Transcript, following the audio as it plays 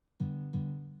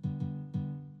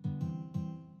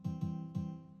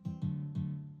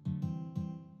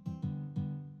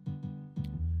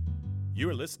You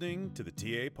are listening to the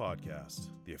TA Podcast,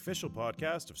 the official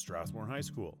podcast of Strathmore High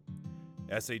School.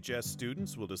 SHS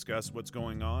students will discuss what's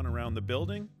going on around the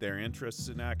building, their interests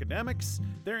in academics,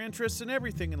 their interests in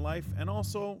everything in life, and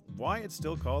also why it's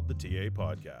still called the TA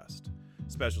Podcast.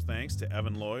 Special thanks to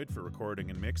Evan Lloyd for recording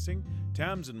and mixing,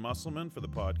 Tamsin Musselman for the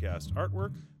podcast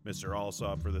artwork, Mr.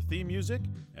 Alsop for the theme music,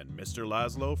 and Mr.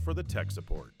 Laszlo for the tech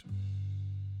support.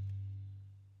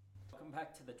 Welcome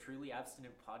back to the Truly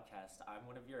Abstinent Podcast. I'm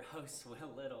one of your hosts,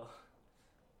 Will Little.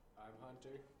 I'm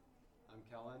Hunter. I'm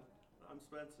Kellen. I'm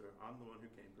Spencer. I'm the one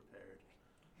who came prepared.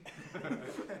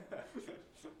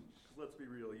 Let's be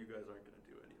real, you guys aren't going to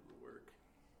do any of the work.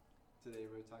 Today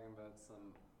we're talking about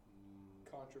some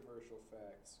Controversial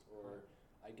facts, or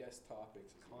I guess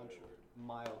topics is the right word.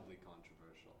 mildly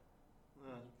controversial.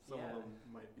 Some Yeah. of them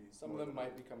might be. Some of them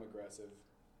might become aggressive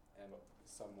and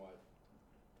somewhat.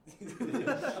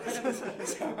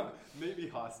 Maybe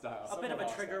hostile. A bit of a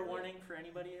hostile, trigger yeah. warning for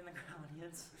anybody in the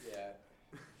audience. Yeah,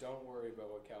 don't worry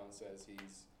about what Callan says.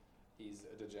 He's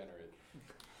a degenerate.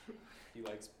 He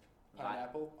likes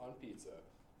pineapple on pizza.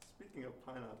 Speaking of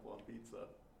pineapple on pizza,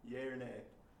 yay or nay?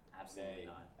 Absolutely Nay,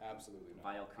 not. absolutely not.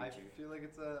 Vile I creature. feel like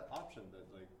it's an option that,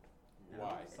 like, No,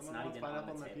 Why? It's someone not wants even on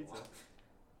pineapple the on their table. pizza.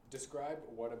 Describe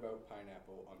what about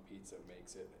pineapple on pizza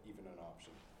makes it even an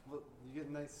option. Well, you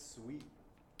get a nice sweet,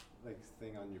 like,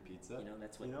 thing on your pizza. You know,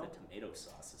 that's what You know? the tomato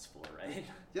sauce is for, right?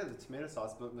 Yeah, the tomato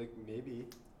sauce, but like maybe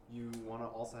you want to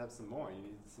also have some more. You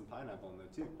need some pineapple in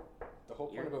there too. The whole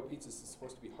point You're- about pizza is it's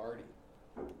supposed to be hearty.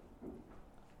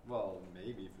 Well,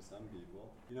 maybe for some people.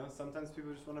 You know, sometimes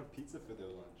people just want to have pizza for their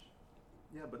lunch.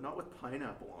 Yeah, but not with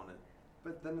pineapple on it.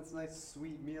 But then it's a nice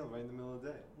sweet meal right in the middle of the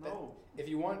day. No. If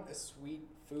you want a sweet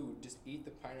food, just eat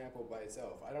the pineapple by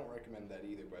itself. I don't recommend that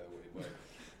either, by the way, but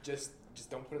just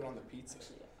don't put it on the pizza.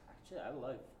 Actually, I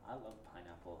love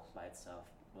pineapple by itself.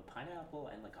 But pineapple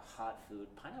and like a hot food,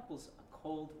 pineapple's a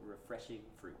cold, refreshing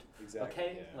fruit. Exactly.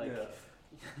 Okay? Yeah. Like,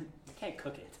 Yeah. you can't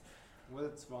cook it.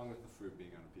 What's wrong with the fruit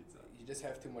being on a pizza? You just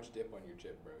have too much dip on your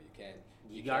chip, bro. You can't.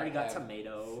 You can't already got have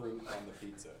tomato. Fruit on the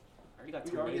pizza. I already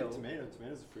got We already tomato. have tomato.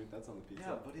 Tomato's a fruit. That's on the pizza.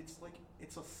 Yeah, but it's like,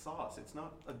 it's a sauce. It's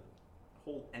not a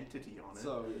whole entity on it.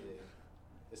 So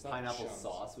It's not pineapple chunks.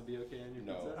 sauce would be okay on your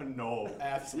No. pizza? No.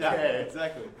 Absolutely. Yeah, Okay.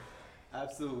 exactly.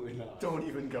 Absolutely not. Don't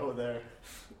even go there.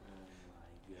 Oh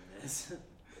my goodness.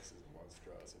 This is a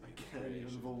monstrosity. I can't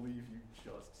even believe you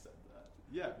just said that.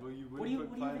 Yeah, well, you What do you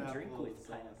put even pineapple drink with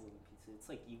sauce. pineapple on pizza? It's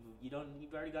like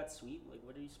you've already got sweet. Like,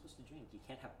 what are you supposed to drink? You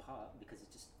can't have pop because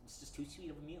it's just too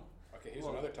sweet of a meal. Okay, here's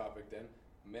Well- another topic then.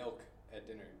 Milk at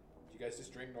dinner. Do you guys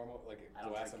just drink normal, like I a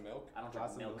don't glass drink- of milk? I don't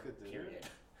Glass drink of milk. milk at dinner? Period.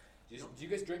 Do you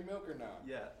guys drink milk or not?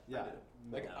 Yeah. Yeah. I do.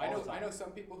 Like No, I all know, the I time. know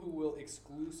some people who will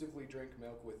exclusively drink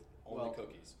milk with only Well-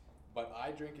 cookies, but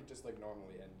I drink it just like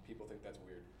normally, and people think that's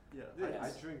weird. Yeah. Yeah, That I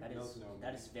is- drink that milk is- normally.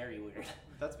 That is very weird.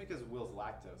 That's because Will's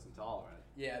lactose intolerant.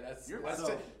 Yeah, that's You're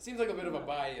so- seems like a bit of a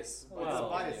bias. Well, It's a Well,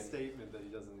 biased opinion. statement that he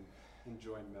doesn't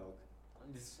enjoy milk.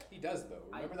 He does though.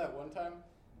 Remember that one time?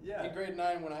 Yeah. In grade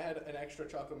 9 when I had an extra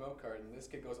chocolate milk carton, this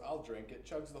kid goes, I'll drink it,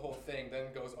 chugs the whole thing,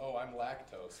 then goes, oh, I'm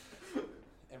lactose,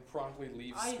 and promptly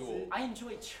leaves school. I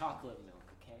enjoy chocolate milk,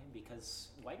 okay, because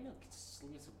white milk just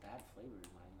leaves a bad flavor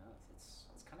in my mouth.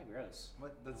 It's kind of gross.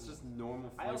 What? That's just normal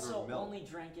flavor I also of milk. only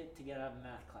drank it to get out of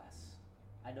math class.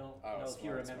 I don't Oh, know if you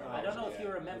smart, remember. smart. I don't know if Yeah,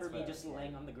 you remember that's me fair, just smart.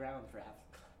 laying on the ground for half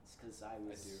the class because I I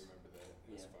was. do remember that.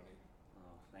 It was Yeah. funny.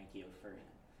 Oh, thank you for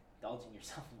indulging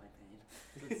yourself in my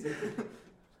pain.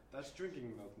 That's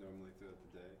drinking milk normally throughout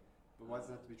the day. But why does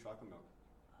it have to be chocolate milk?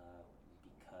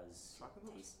 Because Chocolate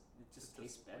milk? it just It's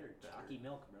tastes just, better. like, better. Chalky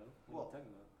milk, bro. What Well, are you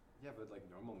talking about? Yeah, but like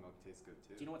normal milk tastes good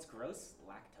too. Do you know what's gross?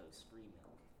 Lactose-free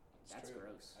milk. It's That's true.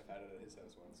 gross. I've had it at his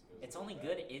house once. It was It's not only bad.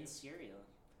 good in cereal.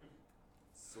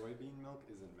 Soybean milk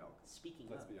isn't milk. Speaking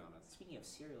Let's of, be honest. Speaking of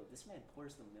cereal, this man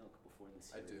pours the milk before the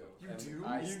I cereal. do. You And do?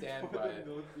 I You stand pour by the it.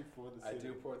 milk before the I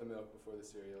cereal. do pour the milk before the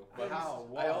cereal. I But How?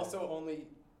 Why? I also only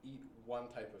eat one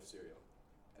type of cereal,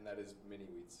 and that is mini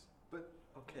wheats. But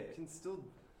Okay. you can still.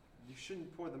 You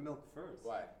shouldn't pour the milk first.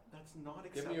 Why? That's not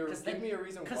Give acceptable. me give me a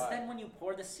reason Because why. then when you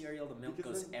pour the cereal, the milk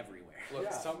Because goes then- everywhere. Look, Yeah.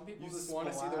 some people You just want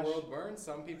to see the splash- world burn.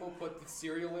 Some people put the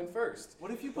cereal in first.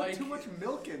 What if you put Like- too much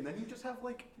milk in? Then you just have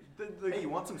like, hey, you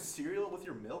want some cereal with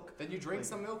your milk? Then you drink Like-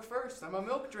 some milk first. I'm a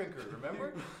milk drinker,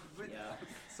 remember? But- Yeah.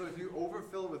 So if you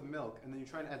overfill with milk and then you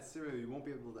try and add cereal, you won't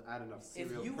be able to add enough If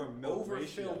cereal you per milk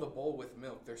overfill ratio. the bowl with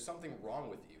milk, there's something wrong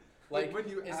with you. Like when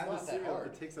you it's add the not that cereal, hard.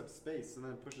 it takes up space and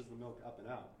then it pushes the milk up and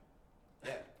out.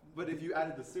 Yeah. But if you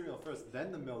added the cereal first,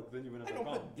 then the milk, then you wouldn't I have don't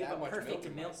a put problem. You have that a much perfect milk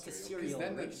in my milk to cereal.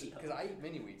 cereal ratio. Because I eat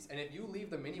mini wheats, and if you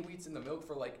leave the mini wheats in the milk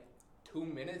for like 2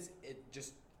 minutes, it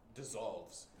just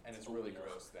dissolves, and it's really Oatmeal.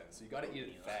 gross then. So you got to eat it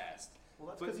Oatmeal. fast. Well,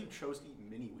 that's But- because you chose to eat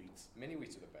mini wheats. Mini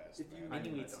wheats are the best. If you- man.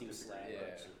 Mini I wheats don't do disagree, slap, yeah.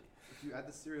 actually. If you add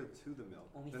the cereal to the milk,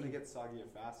 Only then they thing- get soggier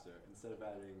faster instead of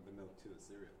adding the milk to the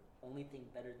cereal. Only thing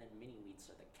better than mini wheats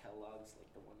are the Kellogg's, like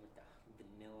the one with the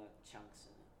vanilla chunks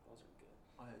in it. Those are good.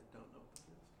 I don't know what that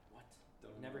is. What?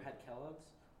 Don't Never know. had Kellogg's?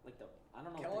 Like the I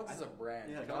don't know. Kellogg's is I, a brand.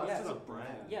 Yeah, Kellogg's Kellogg's is is a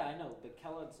brand. yeah, I know the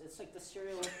Kellogg's. It's like the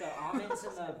cereal with the almonds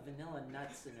and the vanilla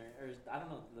nuts in it, or I don't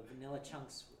know, the vanilla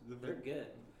chunks. They're good.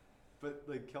 But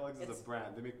like Kellogg's is It's- a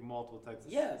brand. They make multiple types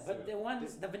of Yeah, cereal. but the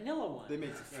ones, the vanilla one. They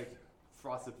make like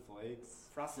Frosted Flakes,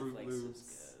 Frosted Fruit Flakes Loops.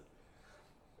 is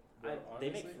good. Bro, They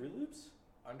make honestly, Fruit Loops?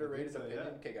 Underrated so, opinion.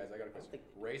 yeah. Okay, guys, I got a I don't question. think-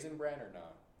 Raisin Bran or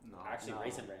not? No. Actually, No.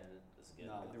 Raisin Bran is good.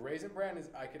 No. The Raisin Bran is.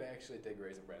 I could actually dig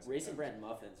Raisin Bran. Raisin sometimes. Bran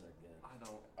muffins are good. I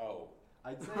don't. Oh,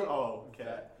 I'd say. Oh,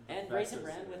 okay. And better Raisin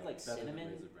Bran with cereal, like better than cinnamon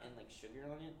Raisin Bran. and like sugar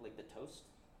on it, like the toast.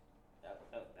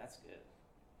 That's good.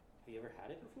 Have you ever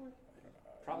had it before?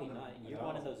 Probably No, not. I You're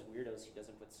one of don't. those weirdos who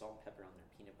doesn't put salt and pepper on their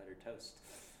peanut butter toast.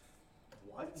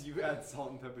 What? You add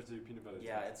salt and pepper to your peanut butter.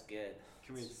 Yeah, toast. it's good.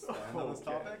 Can we expand on this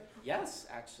Okay. topic? Yes,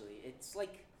 actually, it's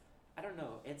like I don't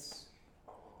know. It's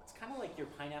kind of like your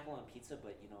pineapple on pizza,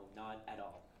 but you know, not at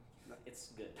all. It's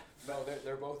good. no,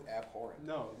 they're both abhorrent.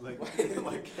 No, like,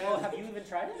 Like, Well, have you even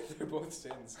tried it? They're both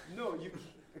sins. no, you.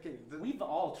 Okay, We've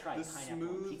all tried the pineapple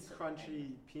on smooth, pizza.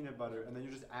 crunchy peanut butter, and then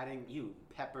you're just adding You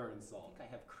pepper and I salt. think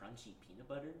I have crunchy peanut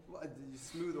butter. Well,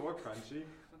 smooth or crunchy.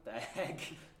 What the heck?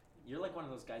 You're like one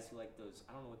of those guys who like those.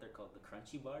 I don't know what they're called. The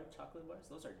crunchy bar chocolate bars.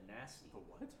 Those are nasty. the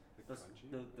what? The Those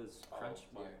crunchy. those crunch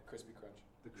Oh, bar. yeah, crispy crunch.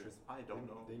 The crisp. I don't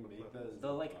know. They what make that those. is.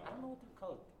 The like I don't know what they're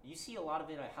called. You see a lot of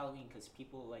it at Halloween because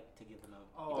people like to give them out.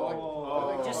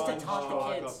 Oh, Just to crunch taunt the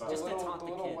chocolate kids. bar. Just to taunt the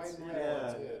little kids. white bread Yeah.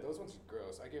 ones, yeah. Those ones are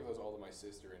gross. I gave those all to my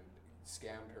sister and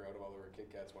scammed her out of all of her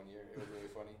Kit Kats one year. It was really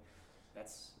funny.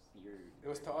 That's your. It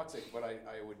was toxic, but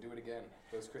I would do it again.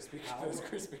 Those crispy How- those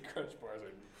crispy crunch bars are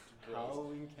gross.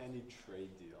 Halloween candy trade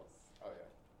deals. Oh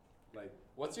yeah. Like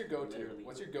What's your go-to? Literally.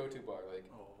 What's your go-to bar like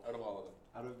Oh. out of all of them?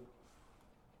 out of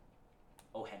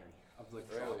Oh, Henry, like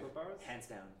Really? chocolate bars. hands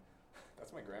down.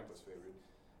 That's my grandpa's favorite.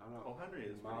 I don't know. Oh, Henry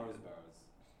is pretty Mars good. bars.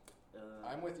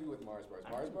 I'm with you with Mars bars.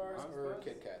 I'm Mars with bars Mars or bars?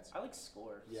 Kit Kats? I like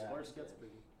Score. Yeah, Score's that's good.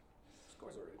 big.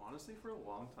 Scores already. Honestly, for a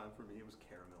long time, for me, it was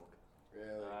caramel.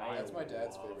 Really? I That's my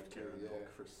dad's loved favorite too. caramel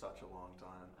Yeah. for such a long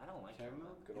time. I don't like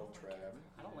Caramel? Good old Trav.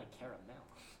 I don't like caramel.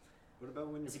 What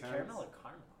about when Is it your parents? caramel or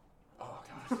caramel? Oh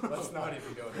gosh, let's not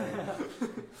even go there.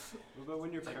 What about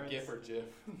when your It's like parents? GIF or GIF.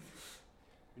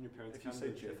 When your parents If you come say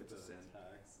to GIF, take it's a the sin.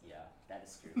 tax. Yeah, that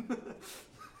is true.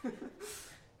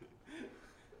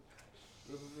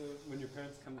 What about when your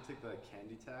parents come to take the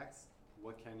candy tax,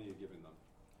 what candy are you giving them?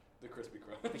 The crispy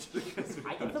crunch.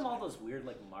 I give them all those weird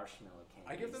like marshmallow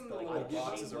candies. I give them the like, little give them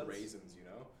boxes of ones- raisins, you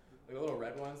know, like the little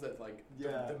red ones that like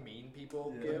Yeah. the mean people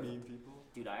Yeah. The give. mean people.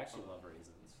 Dude, I actually love raisins.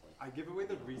 Like, I give away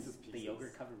the Reese's Pieces. the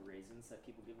yogurt covered raisins that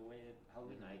people give away at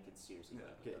Halloween, I could seriously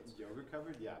Yeah. like Okay, those. yogurt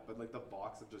covered, yeah, but like the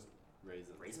box of just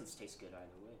raisins. Raisins taste good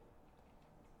either way.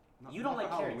 Not- You don't not for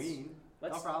like carrots. Halloween.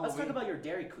 Let's Not for talk Halloween. about your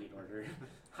Dairy Queen order.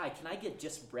 Hi, can I get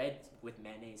just bread with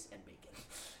mayonnaise and bacon?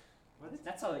 What?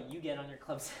 That's all you get on your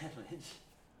club sandwich.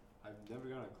 I've never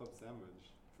gotten a club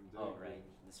sandwich from Dairy Oh Queen. right,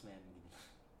 this man.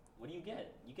 What do you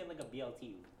get? You get like a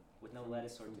BLT with no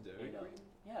lettuce or From Dairy tomato. Queen?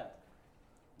 Yeah,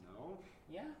 No,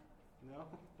 yeah. no.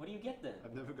 What do you get then?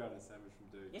 I've never gotten a sandwich from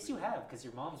Dairy Yes, Queen. you have, because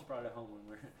your mom's brought it home when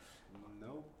we're.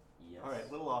 Nope. Yes. All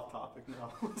right, little off topic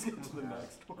now. Let's get to the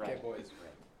next one. Okay, Right. boys.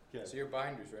 Right. Okay. So your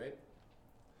binders, right?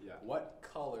 Yeah. What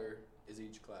color is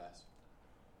each class?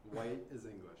 White is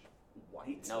English.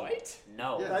 White? No. White?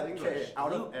 No. Yeah. That, English. okay,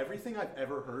 out of everything I've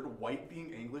ever heard, white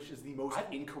being English is the most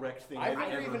I've- incorrect thing I've I've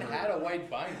never ever even heard. had a white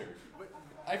binder.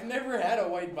 I've never had a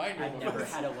white binder I've before. never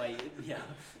had a white. Yeah.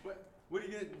 What do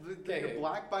you get? Okay, Your okay.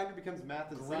 black binder becomes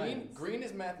math and science. Green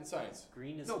is math and science.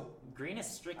 Green is No, green is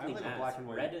strictly like a math. black and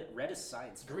white. Red is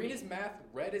science. for Green me. is math,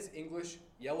 red is English,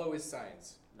 yellow is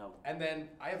science. No. And then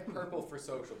I have purple for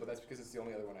social, but that's because it's the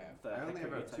only other one I have. The I heck only are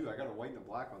ever you have two. talking I got a white and a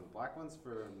black one. The black one's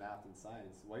for math and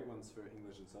science. White one's for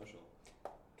English and social.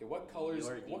 Okay, what colors?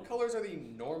 You're a What demon. colors are the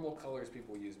normal colors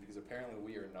people use? Because apparently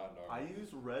we are not normal. I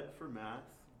use red for math,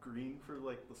 green for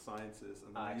like the sciences,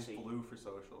 and then I use Actually- blue for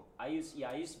social. I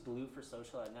use blue for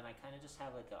social, and then I kind of just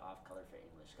have like an off color for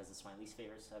English because it's my least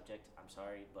favorite subject. I'm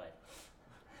sorry, but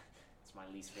it's my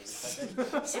least favorite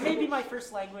subject. It may be my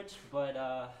first language, but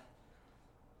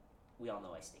we all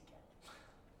know I stink at it.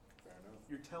 Fair enough.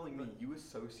 You're telling me you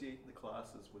associate the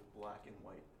classes with black and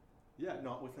white, Yeah.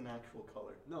 not with an actual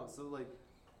color. No, so like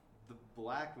The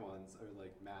black ones are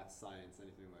like math, science,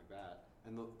 anything like that.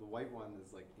 And the white one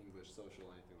is like English, social,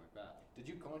 anything like that. Did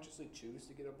you consciously choose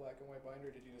to get a black and white binder,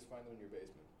 or did you just find them in your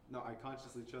basement? No, I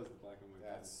consciously chose the black and white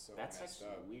That's binder. so That's messed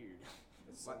actually up. weird.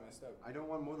 That's so But messed up. I don't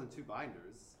want more than 2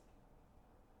 binders.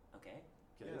 Okay.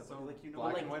 Okay, Yeah, so but, like, you know,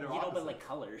 black But, like, and white are you know, opposite. but like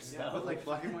colors. Yeah, though. But like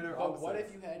black and white are But opposite. what if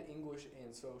you had English and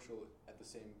social at the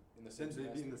same in the same Then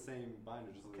they'd be in semester? the same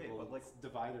binder, just Okay, a little but, like-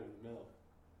 divider in the middle.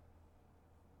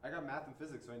 I got math and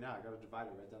physics right now. I got a divider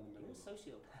right down the You're middle. a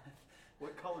sociopath.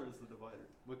 What color is the divider?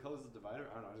 What color is the divider?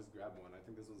 I don't know. I just grabbed one. I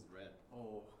think this one's red.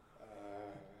 Oh.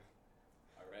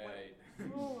 All right.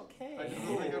 Oh, okay. I just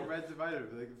like a red divider.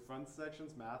 Like front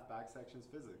sections math, back sections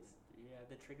physics. Yeah,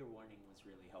 the trigger warning was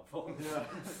really helpful. Yeah.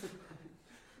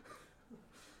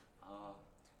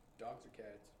 Dogs or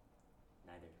cats?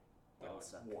 Neither. Dogs. Both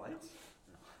suck. What?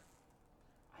 No.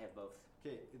 I have both.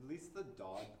 Okay, at least the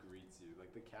dog greets you.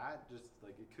 Like the cat, just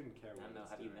like it couldn't care I what don't know.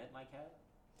 it's Have you doing. met my cat?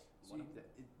 So One you- of them.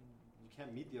 You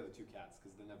can't meet the other 2 cats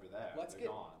because they're never there. Let's they're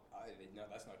get. gone. No,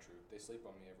 that's not true. They sleep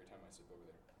on me every time I sleep over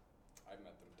there. I've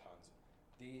met them tons.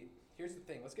 Here's the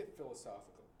thing. Let's get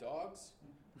philosophical. Dogs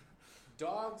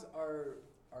are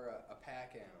a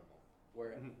pack animal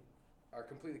where Mhm. are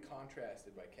completely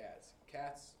contrasted by cats.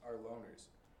 Cats are loners.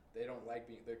 They don't like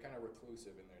being. They're kind of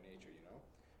reclusive in their nature, you know.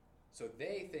 So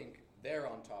they think they're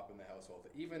on top in the household,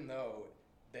 even though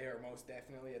they are most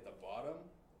definitely at the bottom.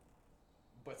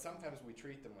 But sometimes we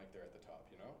treat them like they're at the top,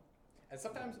 you know? And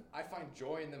sometimes I find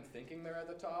joy in them thinking they're at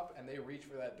the top, and they reach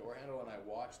for that door handle, and I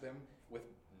watch them with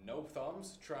no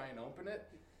thumbs try and open it.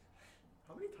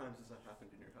 How many times has that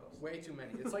happened in your house? Way too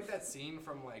many. It's like that scene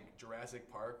from like Jurassic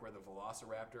Park where the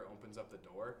Velociraptor opens up the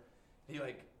door. He'll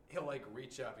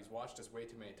reach up. He's watched us way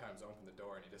too many times open the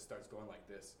door, and he just starts going like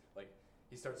this. Like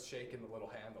he starts shaking the little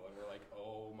handle, and we're like,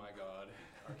 oh my god,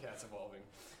 our cat's evolving.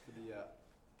 For the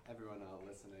everyone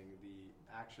listening, the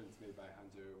actions made by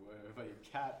Hunter were of a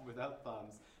cat without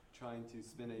thumbs trying to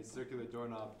spin a circular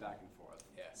doorknob back and forth.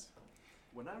 Yes.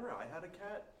 Whenever I had a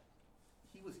cat,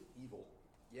 he was evil.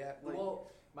 Yeah, Like-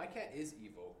 well, my cat is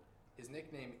evil. His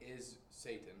nickname is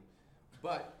Satan.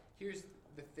 But here's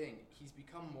the thing. He's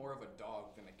become more of a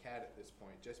dog than a cat at this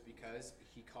point just because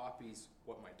he copies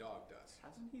what my dog does.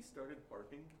 Hasn't he started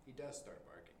barking? He does start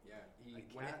barking, yeah. A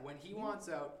cat- When he wants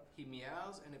out, he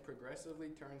meows and it progressively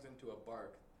turns into a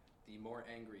bark the more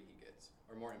angry he gets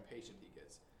or more impatient he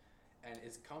gets. And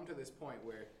it's come to this point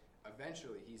where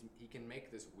eventually he can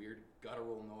make this weird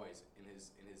guttural noise in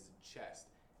his chest,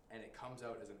 and it comes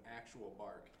out as an actual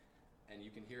bark, and you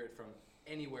can hear it from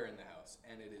anywhere in the house,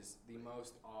 and it is the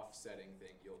most offsetting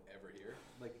thing you'll ever hear.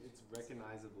 Like it's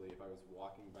recognizably, if I was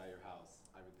walking by your house,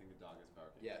 I would think a dog is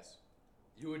barking. Yes.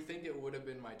 You would think it would have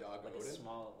been my dog Like a Odin,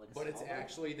 small, like a but it's small bird?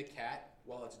 actually the cat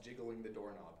while it's jiggling the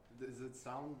doorknob. Does it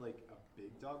sound like a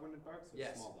big dog when it barks, or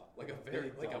Yes, a small dog? like a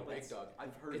big big It's- dog.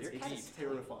 I've heard It's it's deep.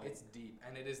 terrifying. It's deep,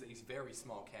 and he's very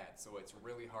small cat, so it's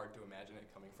really hard to imagine it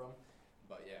coming from.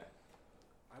 But yeah,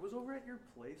 I was over at your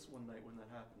place one night when that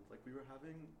happened. Like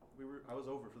I was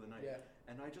over for the night, yeah,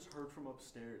 and I just heard from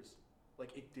upstairs.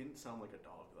 Like it didn't sound like a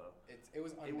dog though. it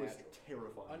was It was unnatural.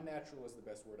 terrifying. Unnatural is the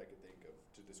best word I could think of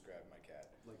to describe my cat.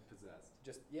 Like possessed.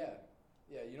 Just yeah.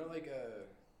 You know, like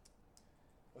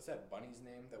what's that bunny's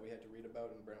name that we had to read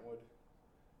about in Brentwood?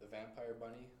 The vampire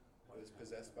bunny that was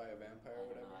possessed by a vampire or I don't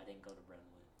whatever. know. I didn't go to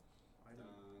Brentwood. I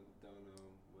don't. Don't know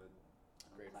what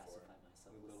I don't Grade 4. classify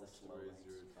myself the with little such low stories ranks.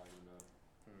 you're talking about.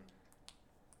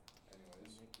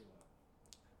 Anyways,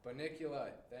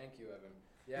 Banicula. Thank you, Evan.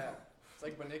 Yeah, it's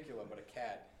like Banicula, but a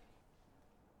cat.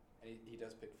 And he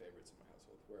does pick favorites in my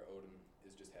household, where Odin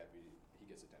is just happy he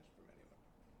gets attention from anyone.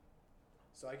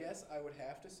 So I guess I would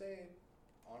have to say,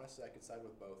 honestly, I could side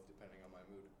with both depending on my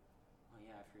mood. Oh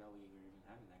yeah, I forgot we were even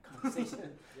having that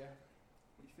conversation. Yeah.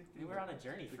 What do you think? We were on a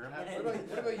journey The for a cat- minute.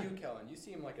 What about you, Kellen? You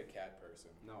seem like a cat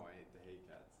person. No, I hate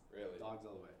cats. Really? Dogs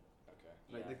all the way. Okay.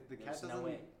 Like Yeah, the cat there's doesn't no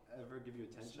way. ever give you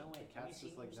There's attention. no way. The Can you cat's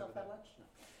see just like yourself never at there. lunch?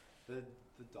 No.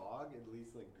 The dog at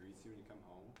least like greets you when you come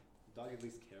home. The dog at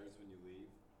least cares when you leave.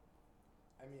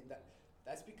 I mean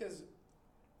that's because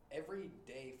every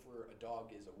day for a dog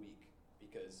is a week,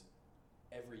 because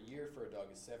every year for a dog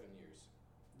is 7 years.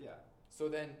 Yeah. So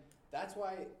then that's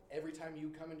why every time you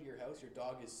come into your house, your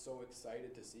dog is so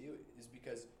excited to see you, is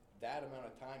because that amount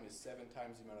of time is 7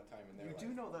 times the amount of time in their You life.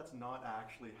 do know that's not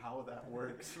actually how that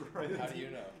works, right? How do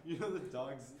you know? You know the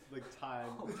dog's like time.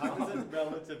 Time isn't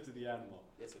relative to the animal.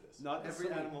 Yes, it is. Not That's every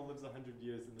so- animal lives 100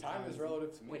 years. And the Time is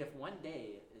relative to me. Wait, if one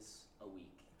day is a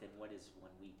week, then what is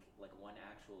 1 week? Like one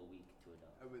actual week to a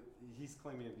dog? He's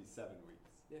claiming it'd be 7 weeks.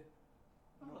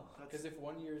 No, Because if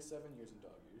 1 year is 7 years in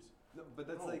dog years, No, but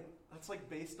that's no, like that's like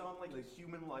based on like like-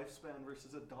 human lifespan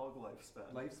versus a dog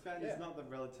lifespan. lifespan Yeah. is not the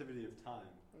relativity of time.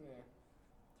 yeah.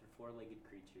 They're four-legged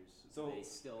creatures. So- they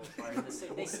still are in the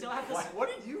same. They still have the. What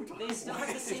are you talking? They still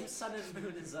have the same sun and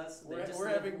moon as us. They just We're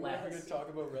live having a less. talk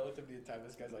about relativity of time.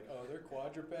 This guy's like, oh, they're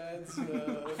quadrupeds. I'm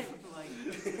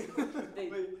like, they,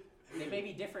 Wait, they may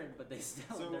be different, but they're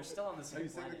still on the are same you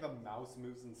saying planet. like the mouse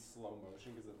moves in slow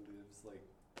motion because it lives like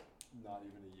not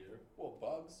even a year? Well,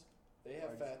 bugs,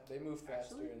 they move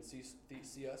faster Actually? and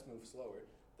see us move slower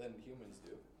than humans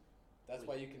do. That's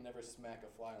why you can never smack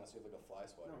a fly unless you have like a fly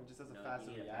swatter. No, it just has a No,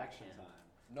 faster you need a reaction backhand. time.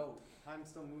 No, Time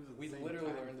still moves at the we same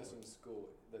literally time learned this for in it. school.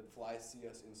 That flies see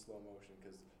us in slow motion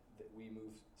because we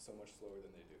move so much slower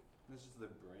than they do. It's just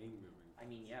their brain moving. I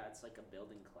mean, yeah, it's like a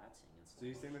building collapsing. In So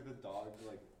you're saying that the dog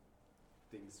like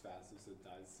thinks faster so it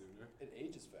dies sooner? It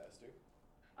ages faster.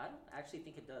 I don't actually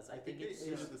think it does. I think think it's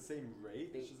they age just, at the same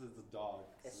rate. they- It's just as a dog.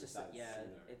 it's so it just dies yeah,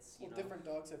 sooner. it's Well, different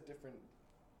dogs have different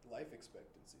life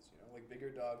expectancies. You know, like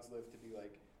bigger dogs live to be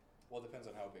like, well, it depends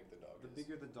on how big the dog The is.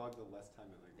 bigger the dog, the less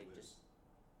time it like they lives. just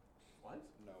What?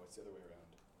 No, it's the other way around.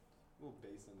 Well,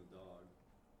 based on the dog.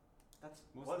 That's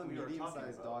Most what of the we were talking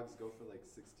medium-sized about. dogs go for like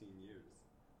 16 years.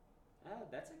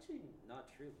 that's actually not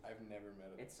true. I've never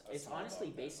met a It's small honestly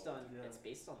dog that based old. on Yeah. it's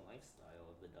based on lifestyle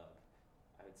of the dog.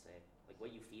 I would say like what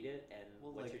you feed it and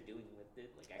Well, what like- you're doing with it,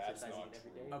 like That's exercising not it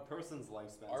every true. day. A person's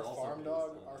lifespan Our is also farm based dog,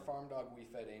 on our it. farm dog, we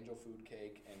fed angel food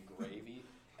cake and gravy,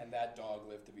 and that dog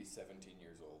lived to be 17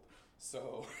 years old.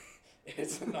 So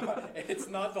it's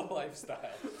not the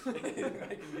lifestyle. I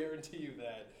can guarantee you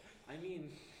that. I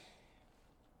mean,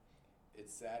 It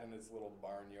sat in its little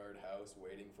barnyard house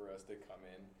waiting for us to come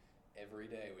in. Every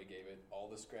day we gave it all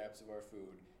the scraps of our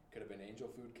food. Could have been angel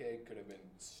food cake, could have been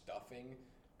stuffing,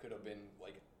 could have been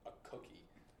like a cookie.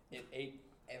 It ate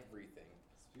everything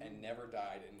and never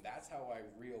died, and that's how I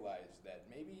realized that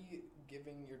maybe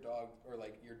giving your dog, or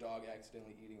like your dog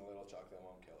accidentally eating a little chocolate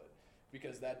won't kill it.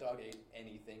 Because that dog ate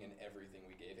anything and everything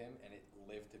we gave him, and it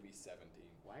lived to be 17.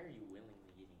 why are you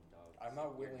willingly eating dogs? I'm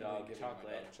not Your willingly dog giving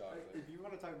chocolate. my dog chocolate. If you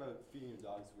want to talk about feeding your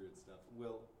dogs weird stuff,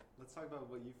 Will, let's talk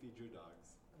about what you feed your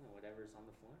dogs. I don't know, whatever's on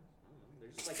the floor. I don't know.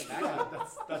 They're just like a Yeah, vacuum.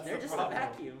 that's They're the just problem. a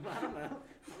vacuum. I don't know.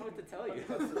 I don't know what to tell you.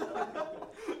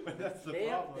 But that's the they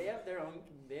problem. have their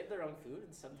own food,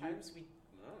 and sometimes we.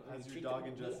 I don't know, Has we your treat dog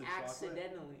them, ingested we chocolate?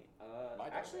 accidentally. My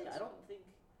dog Actually, has. I don't think.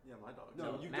 Yeah, my dog.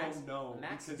 No, you Max, don't know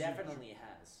Max because definitely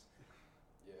has.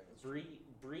 Yeah, that's true.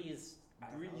 Bree is. I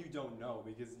don't Bree, know. you don't know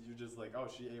because you're just like, oh,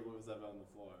 she ate what was ever on the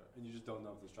floor, and you just don't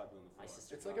know if there's chocolate on the My floor.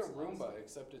 sister. It's like a drops lots Roomba, of-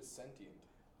 except it's sentient.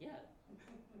 Yeah,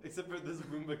 Except for this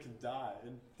Roomba can die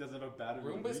and doesn't have a battery. to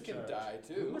Roombas can recharge. die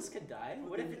too. Roombas can die. Well,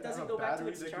 What if they it have doesn't a go back to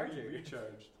battery its that can be charger?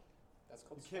 recharged. That's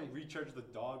called You can't sleep. recharge the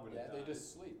dog when Yeah, it they dies.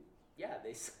 just sleep. Yeah,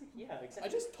 yeah, I exactly.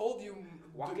 just told you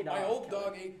Walk it my off, old Kelly.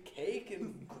 dog ate cake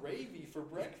and gravy for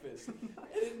breakfast, and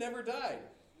it never died.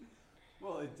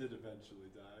 Well, it did eventually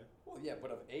die. Well, yeah,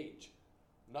 but of age,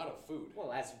 not of food.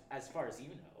 Well, as far as you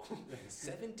know.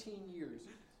 17 years.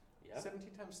 Yeah. 17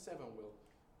 times 7, Will.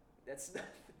 That's not.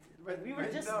 But We were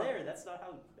just no, there. That's not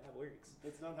how that works.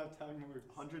 That's not how time works.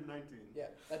 119. Yeah,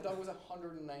 that dog was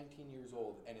 119 years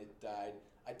old, and it died.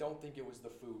 I don't think it was the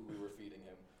food we were feeding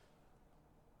him.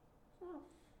 Well,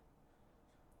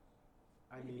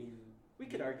 I maybe. mean, we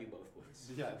could argue both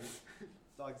ways. yeah, this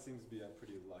dog seems to be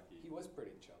pretty lucky. He was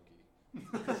pretty chunky.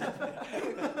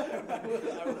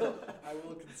 I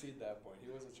will concede that point.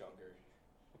 He was a chunker.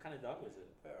 What kind of dog was it?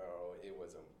 Oh, it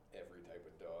was every type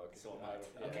of dog. So I much.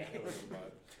 don't- Okay. Yeah, it was a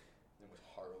mutt. It was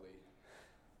Harley,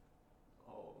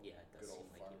 Oh, Yeah, it good does old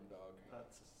seem like farm it. dog. that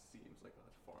seems like a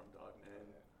farm dog name.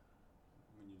 Yeah.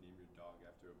 When you name your dog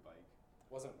after a bike.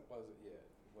 Was not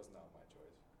my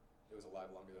choice. It was alive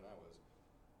longer than I was.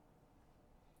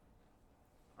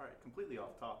 All right, completely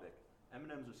off topic.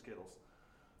 M&Ms or Skittles?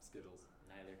 Skittles.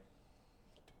 Neither.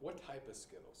 What type of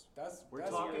Skittles? That's We're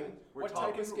that's talking. good. We're What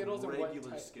talking type of Skittles and what regular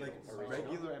type? Skittles. Like Original.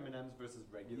 regular M&Ms versus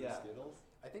regular Yeah. Skittles.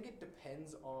 I think it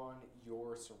depends on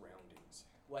your surroundings.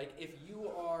 Like if you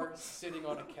are sitting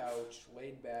on a couch,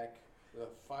 laid back, with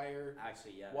a fire,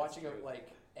 Actually, yeah. watching that's a true. like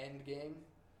Endgame,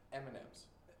 M&Ms.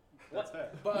 That's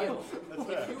fair. But Ew. That's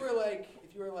fair. if you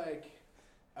were like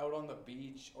out on the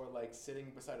beach or like sitting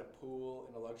beside a pool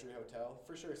in a luxury hotel,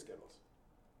 for sure Skittles.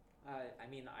 I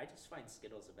mean, I just find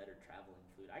Skittles a better traveling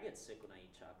food. I get sick when I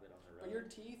eat chocolate on the road. But your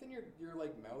teeth and your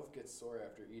like mouth gets sore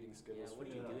after eating yeah, Skittles. what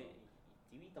do you Yeah. do?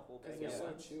 Do you eat the whole Because bag they're at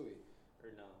so once, chewy.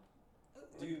 or no?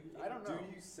 I don't know. Do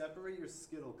you separate your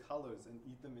Skittle colors and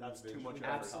eat them That's too individually? much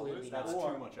effort. Absolutely That's not.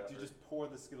 Or too much do effort. you just pour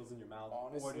the Skittles in your mouth, or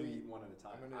do Honestly, you eat one at a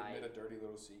time? I'm gonna admit I- a dirty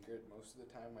little secret. Most of the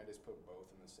time, I just put both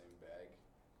in the same bag,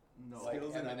 No. Like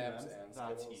Skittles and M&Ms M&Ms? and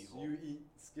That's Skittles. evil. You eat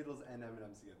Skittles and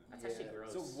M&Ms together. That's actually Yeah.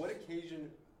 gross. So what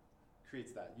occasion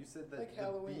creates that? You said that Like the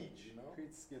Halloween, beach you know?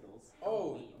 creates Skittles.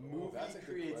 Oh, Movie that's a good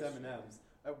creates question. M&Ms.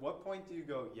 At what point do you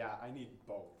go, yeah, I need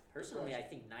both? Personally, I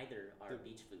question. think neither are The-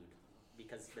 beach food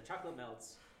because the chocolate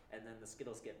melts and then the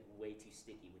Skittles get way too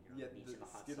sticky when you're Yeah, on the beach the in the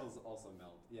hot Skittles sun. also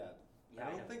melt. Yeah. Yeah, I I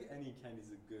don't know. think any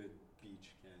candy's a good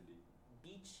beach candy.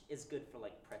 Beach is good for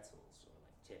like pretzels or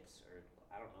like chips or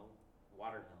I don't know,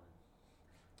 watermelon.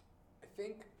 I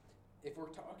think if we're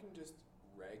talking just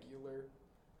regular,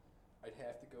 I'd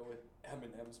have to go with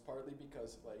M&Ms partly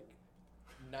because like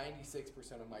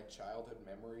 96% of my childhood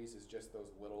memories is just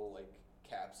those little like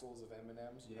capsules of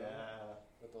M&Ms, you know, Yeah.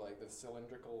 with the like the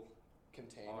cylindrical Oh, yeah,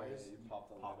 containers you pop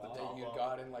the Pop lid the off. that top you off.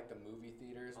 got in like the movie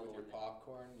theaters Oh, with your yeah.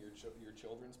 popcorn, your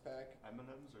children's pack.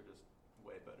 M&Ms are just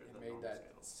way better It than made normal that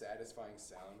Skittles. satisfying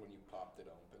sound when you popped it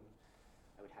open.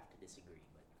 I would have to disagree,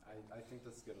 but I think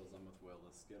the Skittles, I'm with Will.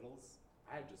 The Skittles,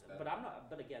 just but better. I'm not.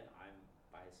 But again, I'm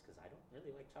biased because I don't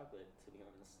really like chocolate. To be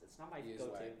honest, it's not my He is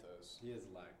go-to. lactose. He is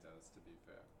lactose, to be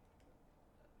fair.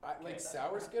 Like Okay.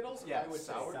 sour Skittles, Yeah, I would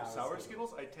sour, say. sour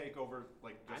Skittles I take over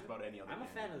like just I'm- about any other I'm a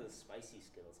candy. fan of the spicy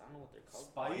Skittles. I don't know what they're called.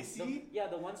 Spicy? Yeah,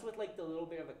 the ones with like the little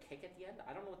bit of a kick at the end.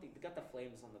 I don't know what they got the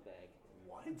flames on the bag.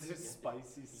 What? They're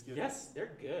spicy Skittles. Yes,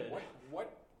 they're good.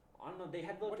 What I don't know. They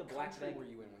had like what the black country bag. were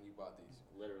you in when you bought these?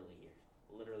 Literally here.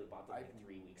 Literally bought them I've like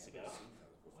 3 weeks never ago. seen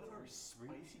those What before. are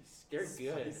spicy They're Skittles?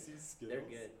 good. Spicy Skittles. They're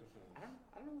good. I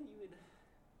don't know what you would.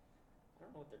 I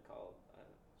don't know what they're called.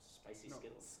 Spicy No,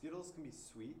 Skittles. Skittles can be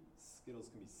sweet. Skittles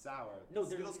can be sour. No,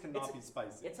 they're- Skittles cannot it's- be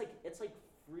spicy. It's like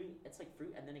fruit. It's like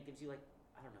fruit, and then it gives you like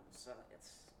I don't know. So it's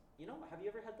you know. Have you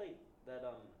ever had like that?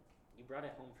 You brought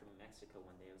it home from Mexico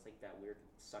one day. It was like that weird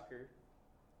sucker,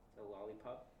 the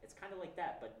lollipop. It's kind of like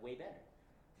that, but way better.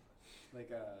 Like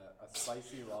a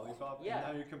spicy lollipop. Yeah. And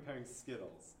now you're comparing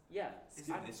Skittles. Yeah. Is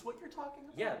I'm- this what you're talking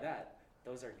about? Yeah, that.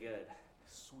 Those are good.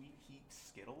 Sweet heat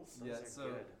Skittles? Those Yeah, are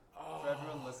so- good. For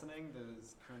everyone listening,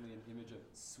 there's currently an image of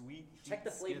sweet heat Check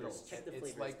the flavors. Skittles. Check the It's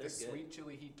flavors. like They're the good. sweet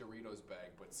chili heat Doritos bag,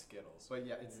 but Skittles. But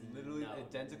yeah, it's literally No,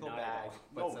 identical not at bag, all.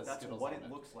 but No, says that's Skittles what on it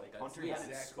looks like. That's Hunter has it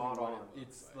exactly spot what on. it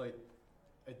looks It's like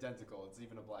identical. It's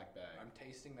even a black bag. I'm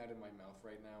tasting that in my mouth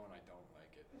right now, and I don't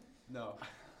like it. No,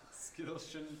 Skittles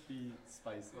shouldn't be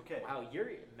spicy. Okay. Wow,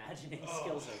 your imagining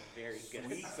skills are very good.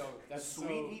 Sweet- So that's Sweet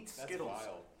so, heat that's Skittles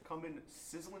vile. come in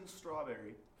sizzling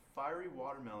strawberry, fiery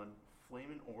watermelon,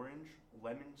 flamin' orange,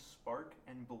 lemon spark,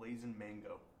 and blazing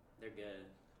mango. They're good.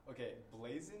 Okay,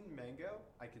 blazing mango,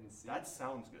 I can see. That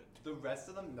sounds good. The rest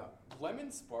of them, no.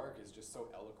 Lemon Spark is just so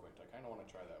eloquent. I kind of want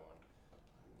to try that one.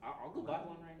 I'll go buy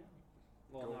one right now.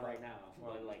 Well, Go not buy- right now,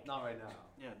 Well, but like not right now.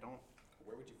 Yeah, don't.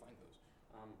 Where would you find those?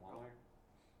 Walmart,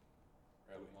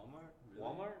 Really? Walmart? Really?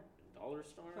 Walmart, dollar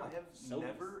store. I have Sobeys.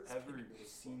 never ever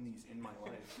seen these in my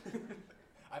life.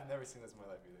 I've never seen this in my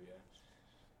life either. Yeah.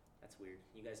 That's weird.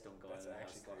 You guys don't go That's out of the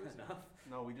actually house long crazy. enough.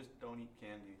 No, we just don't eat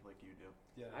candy like you do.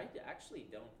 Yeah. Actually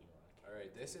don't eat a lot of All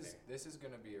right, this Fair. is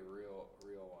gonna be a real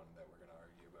one that we're gonna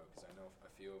argue about because I know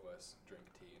a few of us drink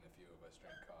tea and a few of us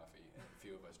drink coffee and a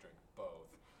few of us drink both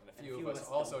and a few of us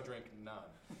also drink none.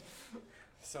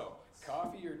 So,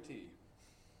 coffee or tea?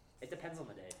 It depends on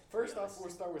the day. to be First off, honest. we'll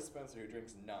start with Spencer who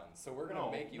drinks none. So we're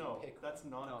gonna make you no, pick. that's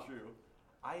not No. true.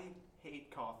 I hate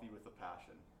coffee with a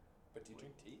passion. But do you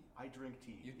drink tea? I drink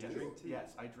tea. You yes. do? Drink tea?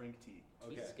 Yes, I drink tea.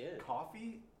 Tea's Okay. good.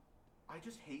 Coffee, I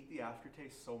just hate the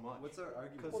aftertaste so much. What's our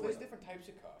argument? 'Cause Well, for there's that? different types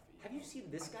of coffee. Have you seen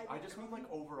this guy? I make just mean coffee?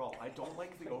 like overall. I don't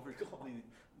like the Oh my over God.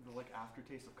 the like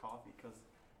aftertaste of coffee because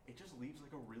it just leaves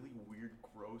like a really weird,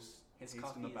 gross His taste in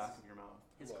coffee the back is- of your mouth.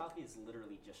 His Look. coffee is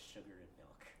literally just sugar and milk.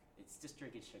 It's just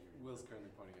drinking sugar. And Will's milk.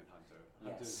 currently pointing at Hunter. Yes.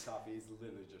 Hunter's coffee is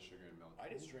literally just sugar and milk. I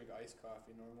just drink iced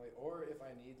coffee normally, or if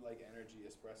I need like energy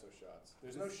espresso shots.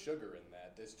 There's no sugar in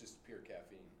that. That's just pure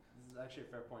caffeine. This is actually a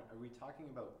fair point. Are we talking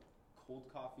about cold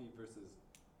coffee versus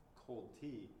cold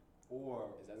tea, or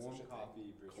Is that warm such a thing?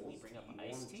 coffee versus Can we bring up warm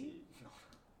iced tea?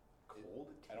 Cold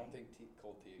tea. I don't think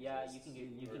cold tea. Yeah, exists. you can get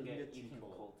You you can can get get tea you can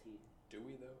cold. cold tea. Do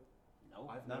we though? No.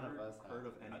 I've None never of us heard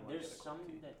have. of anyone There's get a some cold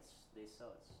tea. that's they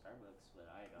sell at Starbucks, but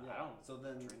I don't. Yeah. I don't. So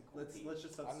then drink cold let's tea. let's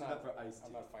just I'm substitute not- that for iced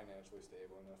I'm tea. not financially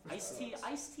stable enough. For Iced tea. Starbucks.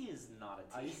 Iced tea is not a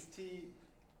tea. Iced tea.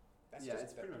 That's yeah, just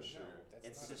it's pretty that- much no, sugar. That's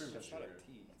It's not, just a, that's not a sugar.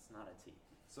 tea. It's not a tea.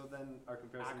 So then our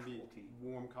comparison would be Actual tea.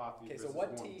 warm coffee Okay, versus so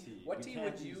what warm tea? tea. What We tea can't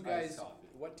would you use guys? iced coffee.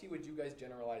 What tea would you guys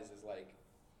generalize as like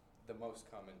the most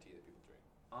common tea that people drink?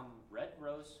 Red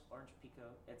rose, orange pico.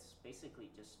 It's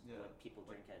basically just Yeah, what people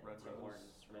like drink at red Tim rose,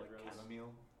 Hortons. or Red like rose,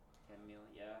 chamomile. chamomile.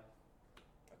 Yeah.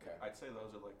 Okay. I'd say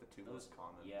those are like the two Those- most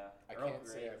common. Yeah. I Earl can't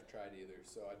say Grey. I've tried either,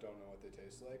 so I don't know what they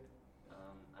taste like. I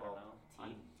Well, don't know.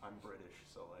 Tea. I'm British,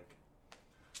 so like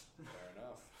Fair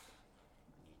enough.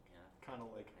 Yeah. Kind of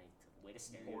like Way to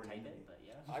stereotype it, me. but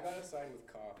yeah. I gotta side with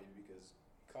coffee because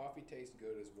coffee tastes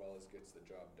good as well as gets the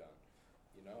job done.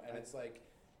 You know, and it's like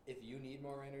if you need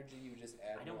more energy, you just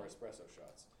add I don't- more espresso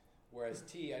shots. Whereas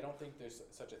tea, I don't think there's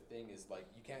such a thing as like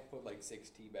you can't put like 6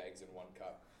 tea bags in one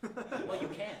cup. Well, you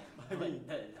can. I mean,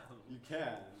 but You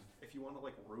can, If you want to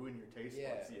like ruin your taste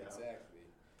Yeah, buds, yeah. exactly.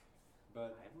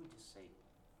 but I would just say,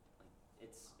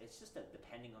 like, it's just a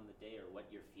depending on the day or what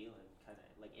you're feeling, kind of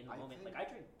like in the I moment. think- Like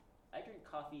I drink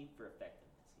coffee for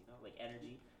effectiveness, you know, like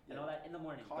energy and Yeah. all that in the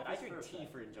morning. But I Coffee's drink for tea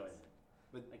for effectiveness. enjoyment.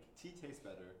 but Like- tea tastes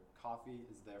better. Coffee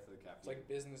is there for the caffeine. It's like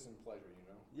business and pleasure, you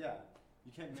know. yeah,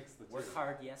 you can't mix the two. Work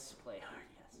hard, yes. Play hard,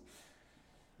 yes.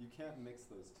 You can't mix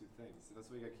those two things. So that's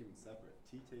why you gotta keep them separate.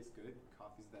 Tea tastes good.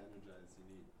 Coffee's the energize you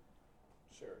need.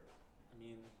 Sure, I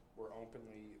mean, we're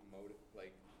openly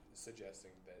like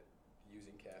suggesting that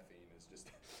using caffeine is just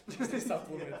just a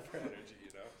supplement for energy.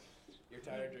 You know, you're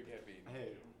tired, drink caffeine.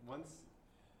 Hey, once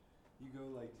you go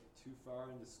like too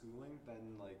far into schooling,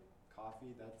 then like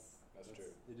coffee, that's That's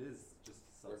true. It is just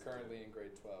a We're substitute. currently in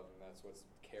grade 12, and that's what's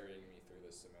carrying me through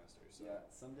this semester. So Yeah,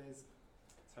 some days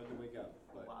it's hard to wake up,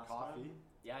 but Last coffee.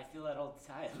 yeah, I feel that all the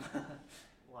time.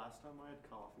 Last time I had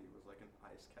coffee was like an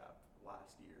ice cap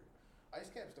last year. ice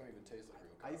caps don't even taste like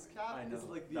real coffee. Ice cap I know. is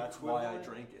like the That's equivalent. why I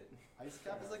drank it. Ice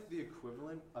cap is like the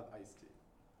equivalent of iced tea.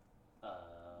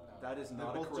 That is They're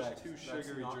not both correct. just two That's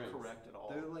sugary not drinks. correct at all.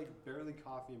 They're like barely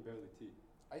coffee and barely tea.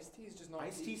 Iced tea is just not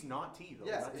Iced tea. tea's not tea though.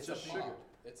 Yeah, That's it's the just thing. sugar.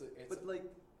 It's a But like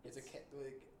it's a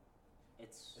like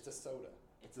it's it's a soda.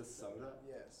 it's a soda,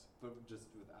 Yes. but just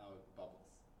without bubbles.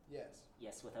 Yes.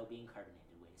 yes, without being carbonated.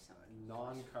 Way to sound like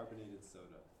Non-carbonated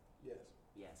soda. Yes.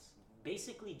 yes,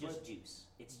 basically just But juice.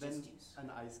 It's then just juice. an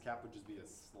ice cap would just be a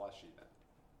slushy then.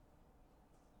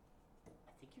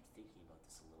 I think you're thinking about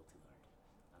this a little too hard.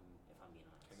 If I'm being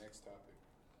honest. Okay, next topic.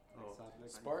 Oh,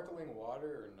 Next topic. Sparkling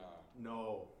water or nah?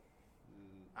 No,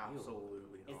 Mm,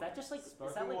 absolutely not. Is that just like Sparkling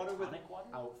is that like water with tonic water?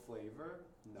 out flavor?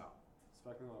 No.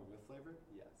 Sparkling water with flavor?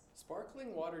 Yes.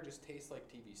 Sparkling water just tastes like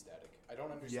TV static. I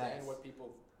don't understand Yes. what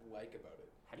people like about it.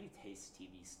 How do you taste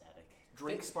TV static?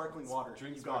 drink sparkling water?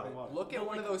 Drink you got sparkling it. water. Look at No,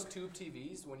 one of like- those tube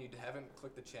TVs when you haven't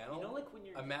clicked the channel. You know, like when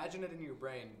you're Imagine it in your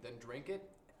brain, then drink it.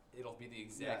 It'll be the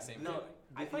exact Yeah, same no, feeling.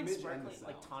 I The find image and the sparkling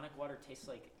like sound. tonic water tastes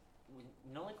like you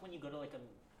know, like when you go to like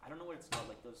I don't know what it's called,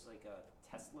 like those like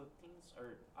Tesla things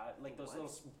or like those What?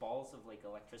 little balls of like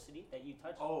electricity that you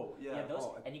touch. Oh yeah. those,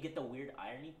 Oh, and you get the weird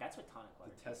irony. That's what tonic The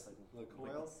water test tastes the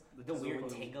coils. The weird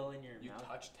Tesla- tingle in your You mouth.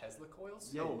 touch Tesla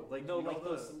coils? Yeah. No, like no, you know like the-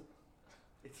 those.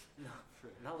 It's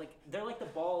No, like they're like the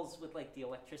balls with like the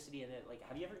electricity in it. Like,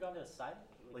 have you ever gone to a side?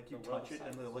 like the you world touch it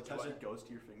and side? the electricity Touch it. goes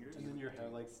to your fingers. And then your hair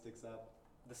like sticks up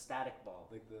the static ball.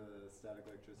 like the static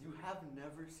electricity. You have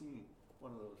never seen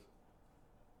one of those.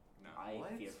 No. I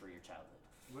What? fear for your childhood.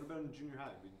 What about in junior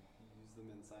high? We used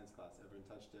them in science class. Everyone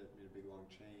touched it, made a big long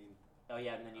chain. Oh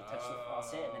yeah, and then you touch the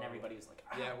faucet, and then Oh. everybody was like,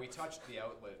 ah, Yeah, we touched the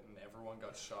outlet and everyone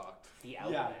got shocked. the Yeah.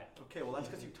 outlet. Okay, well that's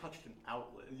because you touched an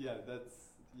outlet. Yeah, that's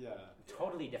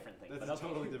Totally different thing. That's but a okay.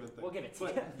 totally different thing. We'll give it to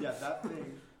But you. yeah, that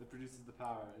thing that produces the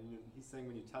power, and he's saying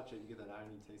when you touch it, you get that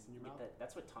irony taste in your mouth.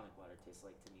 That's what tonic water tastes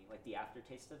like to me. Like the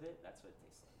aftertaste of it, that's what it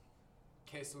tastes like.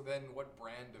 Okay, so then what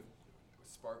brand of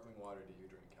sparkling water do you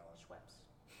drink, Kalash? Schweppes.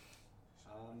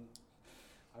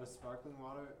 Our sparkling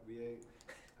water,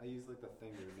 I use like the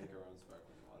thing where we make our own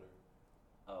sparkling water.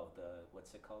 Oh,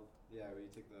 what's it called? Yeah, where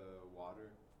you take the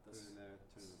water, put The it in there,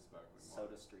 turn it into sparkling water.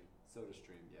 Soda Stream. Soda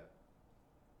Stream, yeah.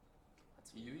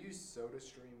 That's You use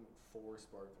SodaStream for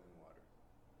sparkling water.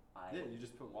 Yeah, you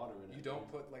just put water in it. You don't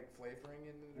put like flavoring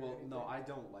in it or Well, no, anything? I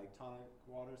don't like tonic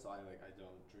water, so I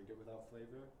don't drink it without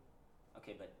flavor.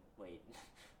 Okay, but wait,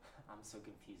 I'm so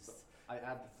confused. I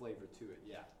add the flavor to it,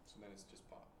 yeah. So then it's just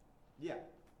pop. Yeah,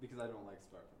 because I don't like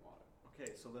sparkling water.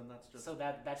 Okay, so then that's just So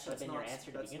that should have that's been your not-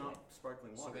 answer to that's begin not with.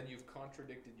 sparkling So water. then you've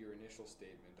contradicted your initial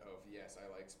statement of yes, I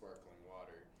like sparkling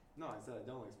water. No, I said I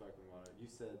don't like sparkling water. You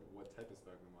said what type of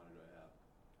sparkling water do I have?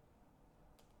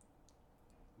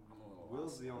 I'm a little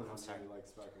Will's lost. the only I'm one sorry. who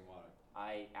likes sparkling water.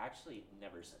 I actually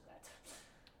never said that.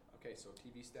 Okay, so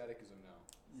TV static is a no.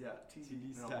 Yeah,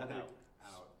 TV no, static, no.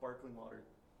 out. Sparkling water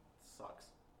sucks.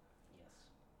 Yes.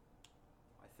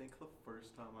 I think the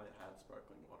first time I had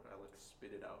sparkling water, I like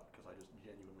spit it out because I just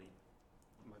genuinely,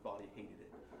 my body hated it.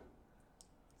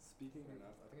 Speaking Fair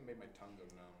enough. I think it made my tongue go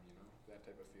numb, you know? That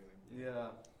type of feeling.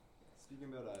 Yeah.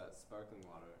 Speaking about sparkling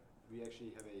water, we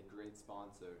actually have a great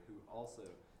sponsor who also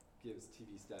gives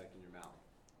TV static in your mouth.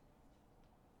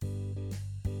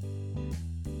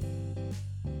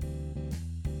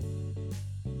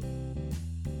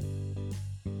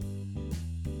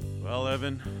 Well,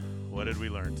 Evan, what did we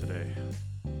learn today?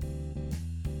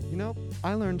 You know,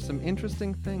 I learned some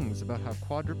interesting things about how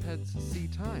quadrupeds see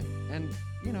time, and,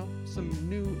 you know, some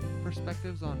new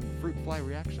perspectives on fruit fly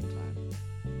reaction time.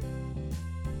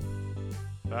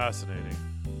 Fascinating.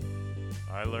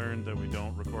 I learned that we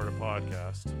don't record a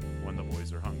podcast when the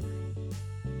boys are hungry.